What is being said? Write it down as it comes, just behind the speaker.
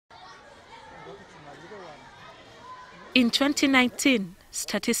In 2019,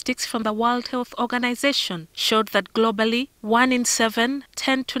 statistics from the World Health Organization showed that globally, 1 in 7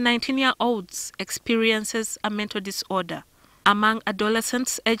 10 to 19-year-olds experiences a mental disorder. Among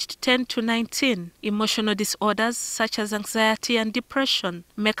adolescents aged 10 to 19, emotional disorders such as anxiety and depression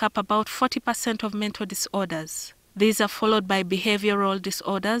make up about 40% of mental disorders. These are followed by behavioral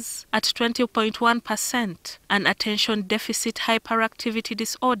disorders at 20.1% and attention deficit hyperactivity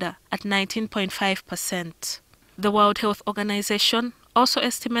disorder at 19.5%. The World Health Organization also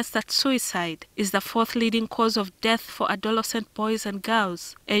estimates that suicide is the 4th leading cause of death for adolescent boys and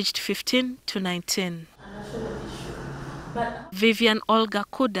girls aged 15 to 19. Vivian Olga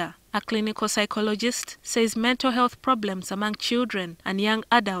Kuda, a clinical psychologist, says mental health problems among children and young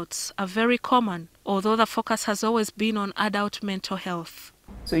adults are very common, although the focus has always been on adult mental health.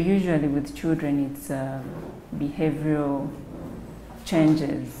 So usually with children it's behavioral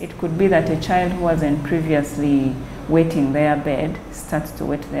changes. It could be that a child who wasn't previously wetting their bed starts to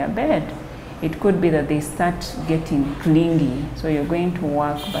wet their bed. It could be that they start getting clingy. So you're going to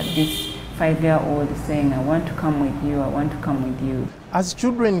work, but this 5-year-old is saying, I want to come with you, I want to come with you. As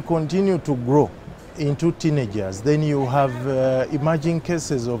children continue to grow into teenagers, then you have emerging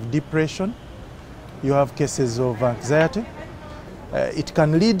cases of depression, you have cases of anxiety. It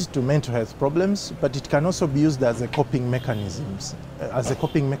can lead to mental health problems, but it can also be used as a coping mechanism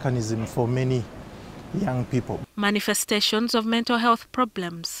for many young people. Manifestations of mental health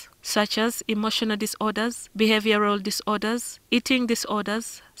problems such as emotional disorders, behavioral disorders, eating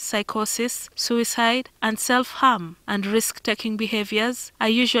disorders, psychosis, suicide, and self-harm and risk-taking behaviors are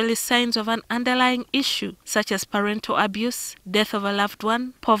usually signs of an underlying issue such as parental abuse, death of a loved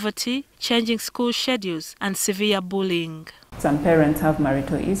one, poverty, changing school schedules, and severe bullying. Some parents have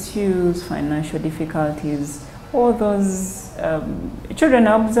marital issues, financial difficulties. All those children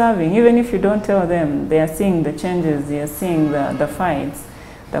are observing. Even if you don't tell them, they are seeing the changes, they are seeing the fights,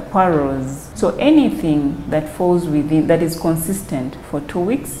 the quarrels. So anything that falls within, that is consistent for 2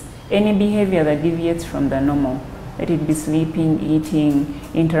 weeks, any behavior that deviates from the normal, let it be sleeping, eating,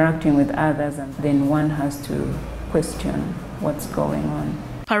 interacting with others, and then one has to question what's going on.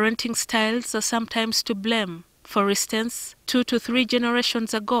 Parenting styles are sometimes to blame. For instance, 2 to 3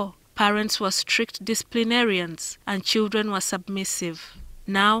 generations ago, parents were strict disciplinarians and children were submissive.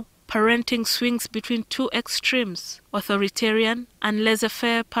 Now, parenting swings between 2 extremes, authoritarian and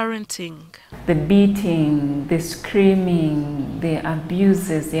laissez-faire parenting. The beating, the screaming, the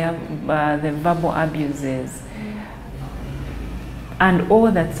abuses, the verbal abuses, and all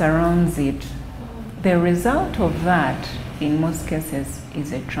that surrounds it, the result of that, in most cases,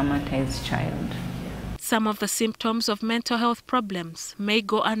 is a traumatized child. Some of the symptoms of mental health problems may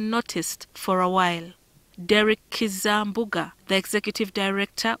go unnoticed for a while. Derek Kizambuga, the executive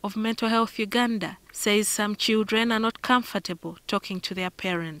director of Mental Health Uganda, says some children are not comfortable talking to their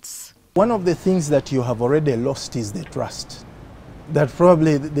parents. One of the things that you have already lost is the trust. That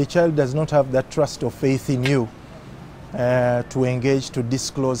probably the child does not have that trust or faith in you to engage, to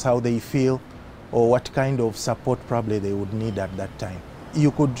disclose how they feel or what kind of support probably they would need at that time.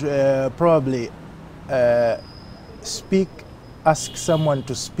 You could probably ask someone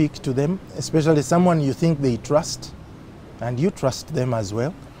to speak to them, especially someone you think they trust and you trust them as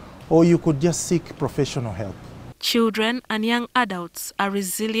well, or you could just seek professional help. Children and young adults are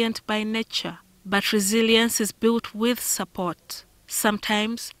resilient by nature, but resilience is built with support.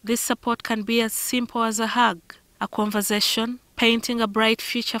 Sometimes this support can be as simple as a hug, a conversation, painting a bright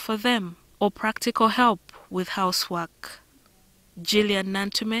future for them, or practical help with housework. GILLIAN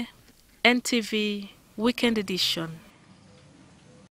NANTUME, NTV Weekend Edition.